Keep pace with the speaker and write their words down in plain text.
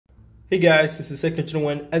Hey guys, this is Second Gen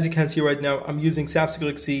 1. As you can see right now, I'm using Samsung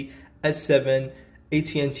Galaxy S7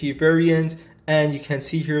 AT&T variant, and you can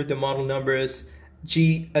see here the model number is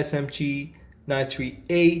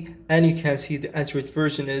SM-G930A, and you can see the Android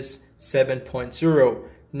version is 7.0.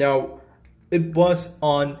 Now, it was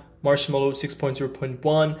on Marshmallow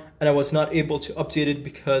 6.0.1, and I was not able to update it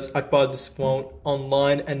because I bought this phone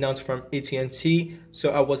online and not from AT&T,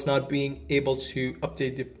 so I was not being able to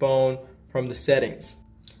update the phone from the settings.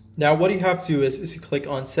 Now what you have to do is you click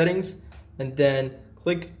on settings and then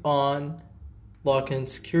click on login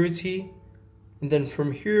security, and then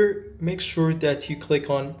from here make sure that you click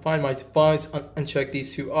on find my device and check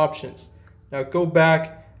these two options. Now go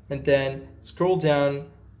back and then scroll down,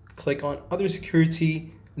 click on other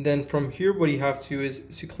security, and then from here what you have to do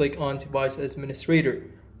is you click on device administrator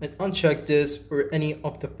and uncheck this or any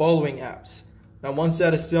of the following apps. Now once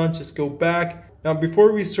that is done, just go back. Now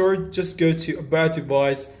before we start, just go to about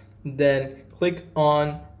device, then click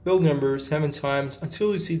on build number 7 times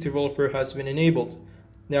until you see developer has been enabled.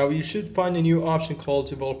 Now you should find a new option called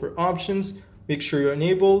developer options. Make sure you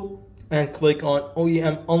enable and click on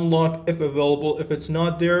OEM unlock if available. If it's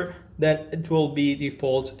not there, then it will be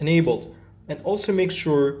default enabled. And also make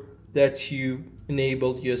sure that you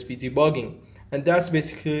enable USB debugging. And that's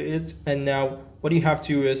basically it. And now what you have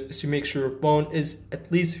to do is to make sure your phone is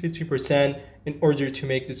at least 50% in order to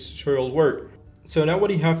make this tutorial work. So now what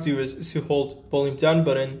you have to do is to hold volume down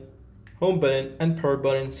button, home button, and power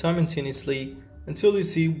button simultaneously until you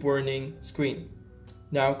see warning screen.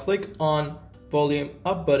 Now click on volume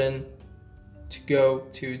up button to go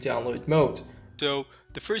to download mode. So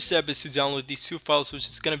the first step is to download these two files, which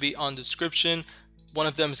is going to be on the description. One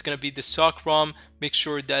of them is going to be the stock ROM. Make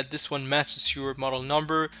sure that this one matches your model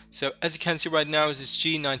number. So as you can see right now, this is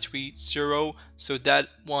G930, so that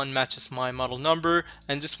one matches my model number,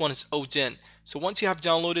 and this one is Odin. So once you have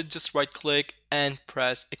downloaded, just right click and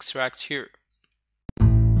press extract here.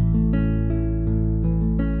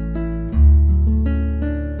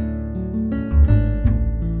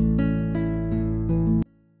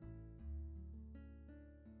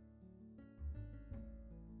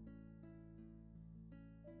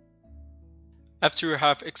 After you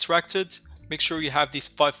have extracted, make sure you have these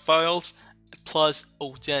 5 files plus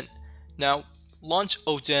Odin. Now launch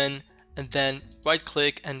Odin and then right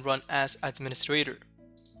click and run as administrator.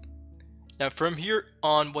 Now from here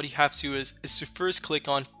on, what you have to do is to first click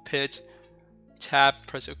on pit tab,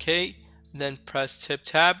 press OK, then press tip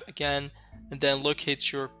tab again, and then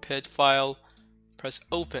locate your pit file, press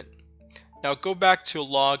open. Now go back to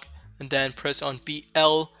log and then press on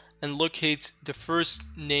BL and locate the first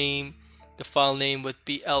name, the file name with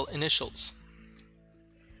BL initials.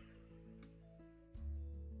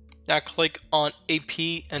 Now click on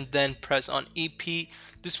AP and then press on EP.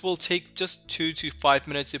 This will take just 2 to 5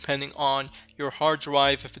 minutes depending on your hard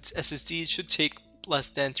drive. If it's SSD, it should take less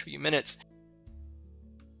than 3 minutes.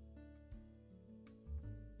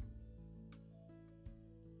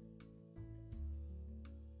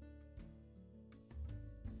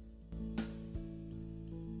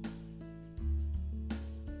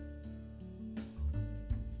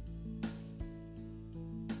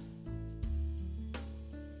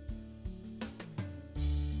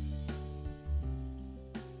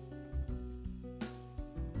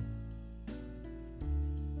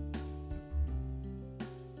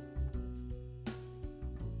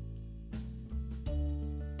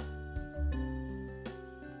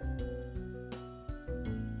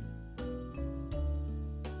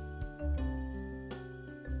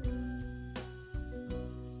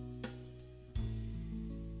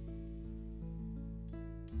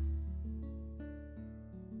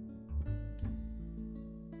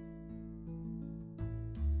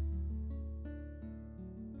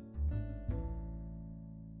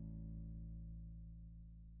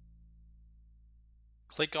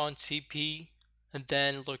 Click on CP and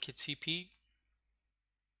then look at CP,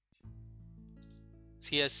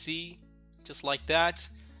 CSC, just like that.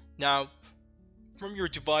 Now from your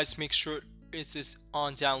device, make sure it is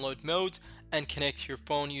on download mode and connect your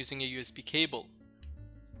phone using a USB cable.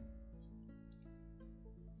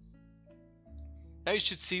 Now you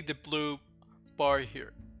should see the blue bar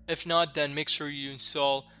here. If not, then make sure you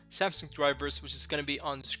install Samsung drivers, which is going to be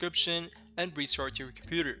on the description, and restart your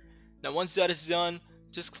computer. Now once that is done,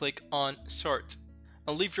 just click on start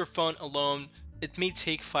and leave your phone alone. It may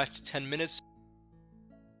take 5 to 10 minutes.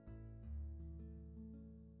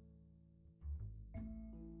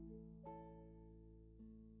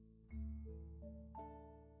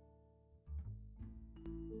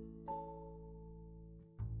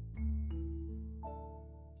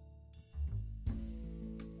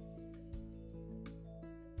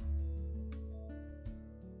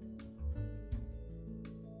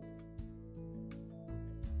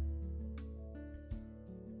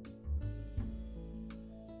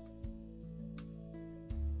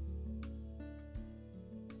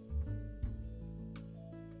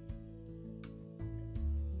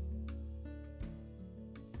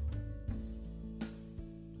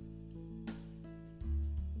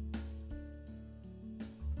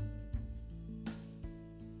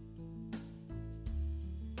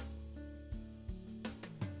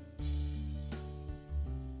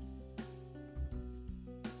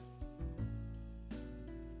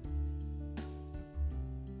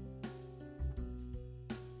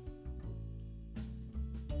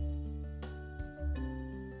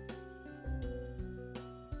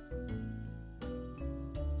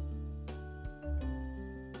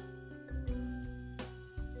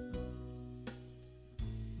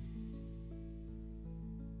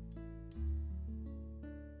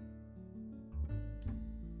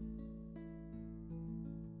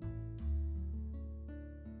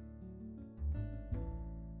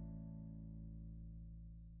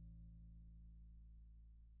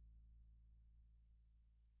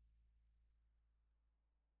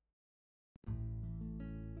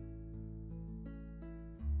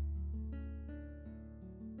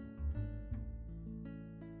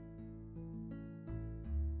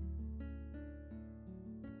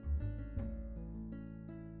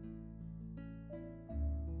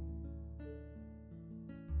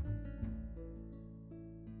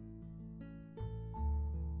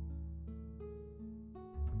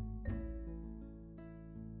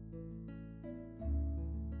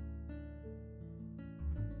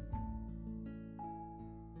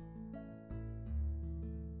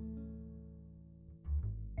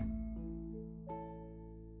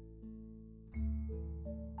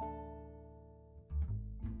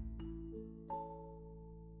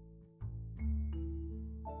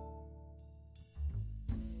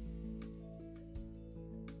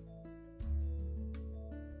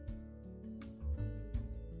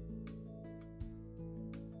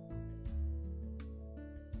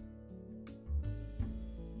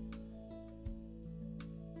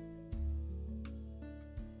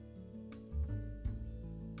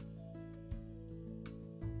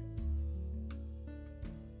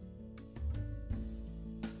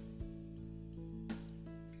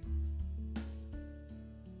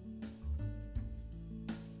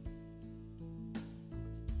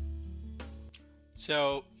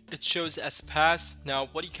 So it shows as passed. Now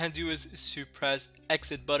what you can do is to press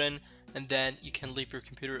exit button and then you can leave your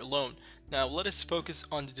computer alone. Now let us focus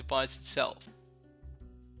on the device itself.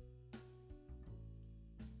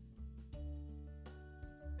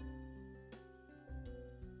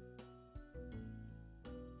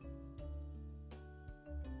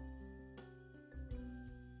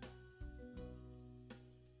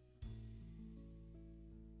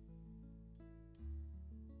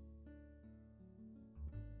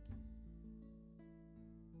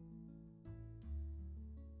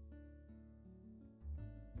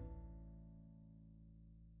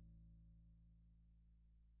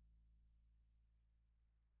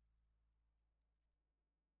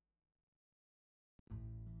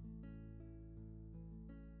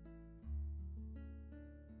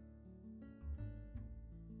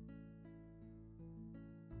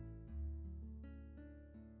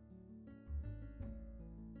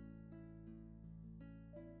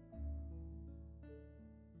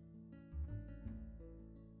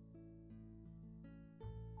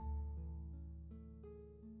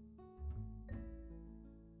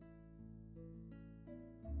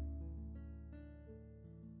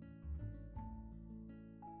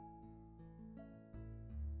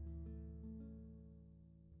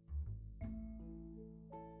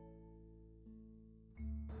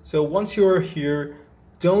 So once you're here,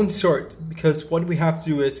 don't start, because what we have to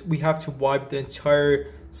do is we have to wipe the entire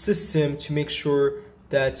system to make sure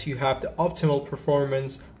that you have the optimal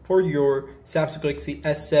performance for your Samsung Galaxy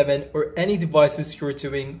S7 or any devices you're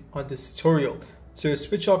doing on this tutorial. So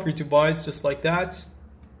switch off your device just like that.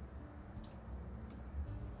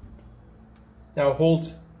 Now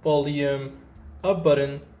hold volume up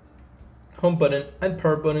button, home button and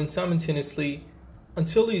power button simultaneously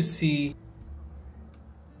until you see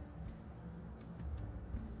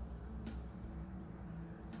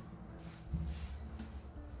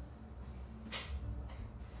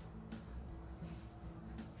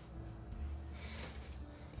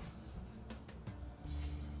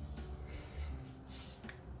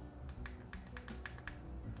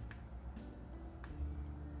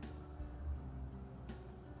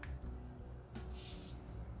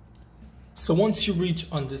So once you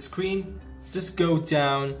reach on the screen, just go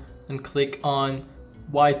down and click on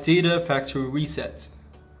Wipe Data Factory Reset.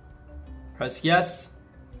 Press yes.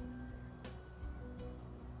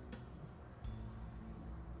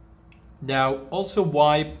 Now also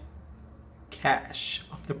wipe cache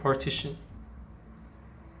of the partition.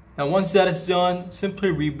 Now once that is done, simply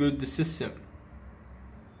reboot the system.